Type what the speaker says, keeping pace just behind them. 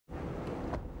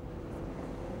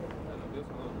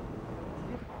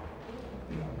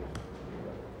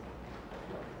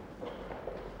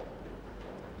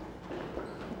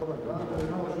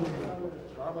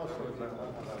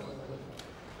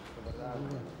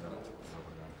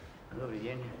Добрый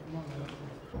день.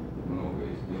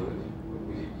 Многое сделать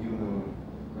позитивного,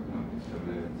 как нам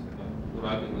представляется.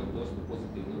 Правильно, доста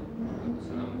позитивно, kako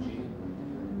se nama čini.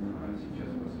 А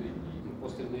сейчас последний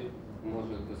Posljednji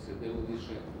može da se delu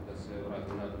više, da se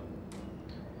vrati nadam.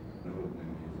 народные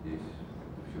мне здесь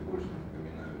все больше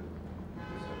напоминают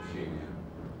сообщения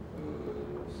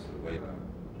с войны.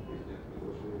 Президент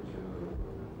Милошевич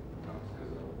нам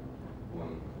сказал,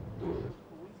 он тоже.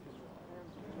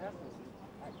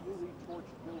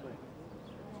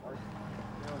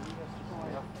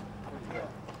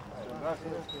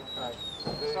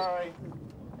 Sorry.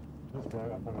 Mr.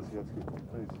 Afanasyevsky,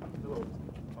 please.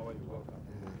 How are you? Welcome.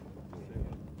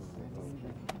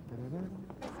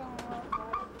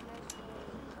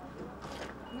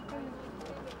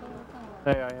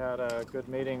 Hey, I had a good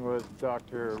meeting with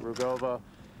Dr. Rugova.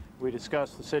 We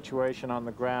discussed the situation on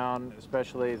the ground,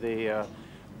 especially the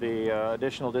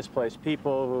additional displaced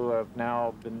people who have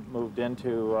now been moved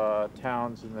into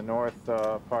towns in the north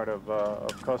part of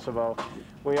Kosovo.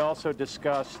 We also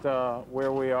discussed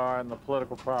where we are in the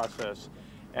political process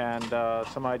and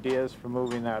some ideas for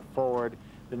moving that forward,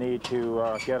 the need to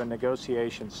get a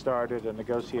negotiation started, a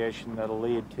negotiation that'll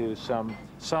lead to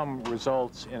some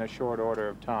results in a short order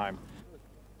of time.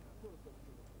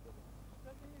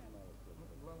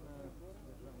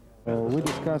 We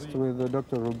discussed with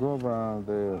Dr. Rugova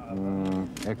the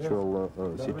actual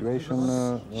situation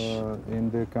in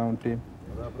the county.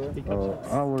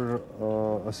 Our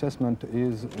assessment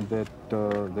is that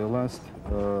the last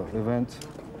events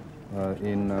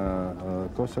in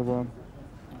Kosovo,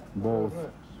 both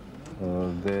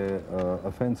the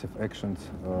offensive actions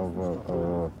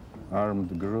of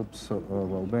armed groups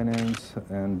of Albanians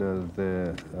and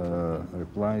the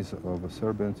replies of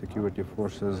Serbian security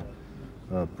forces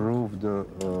proved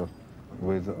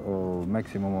with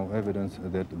maximum of evidence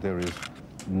that there is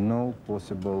no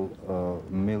possible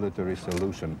military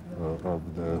solution of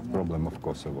the problem of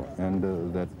Kosovo, and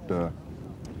that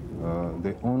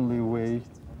the only way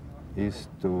is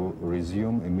to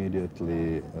resume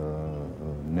immediately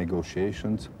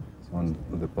negotiations on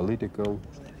the political,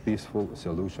 peaceful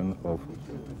solution of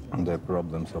the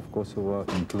problems of Kosovo,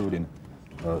 including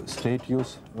state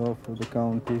use of the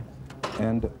county,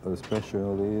 and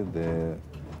especially the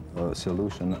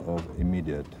solution of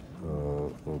immediate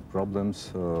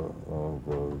problems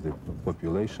of the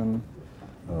population,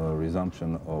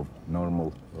 resumption of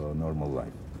normal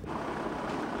life.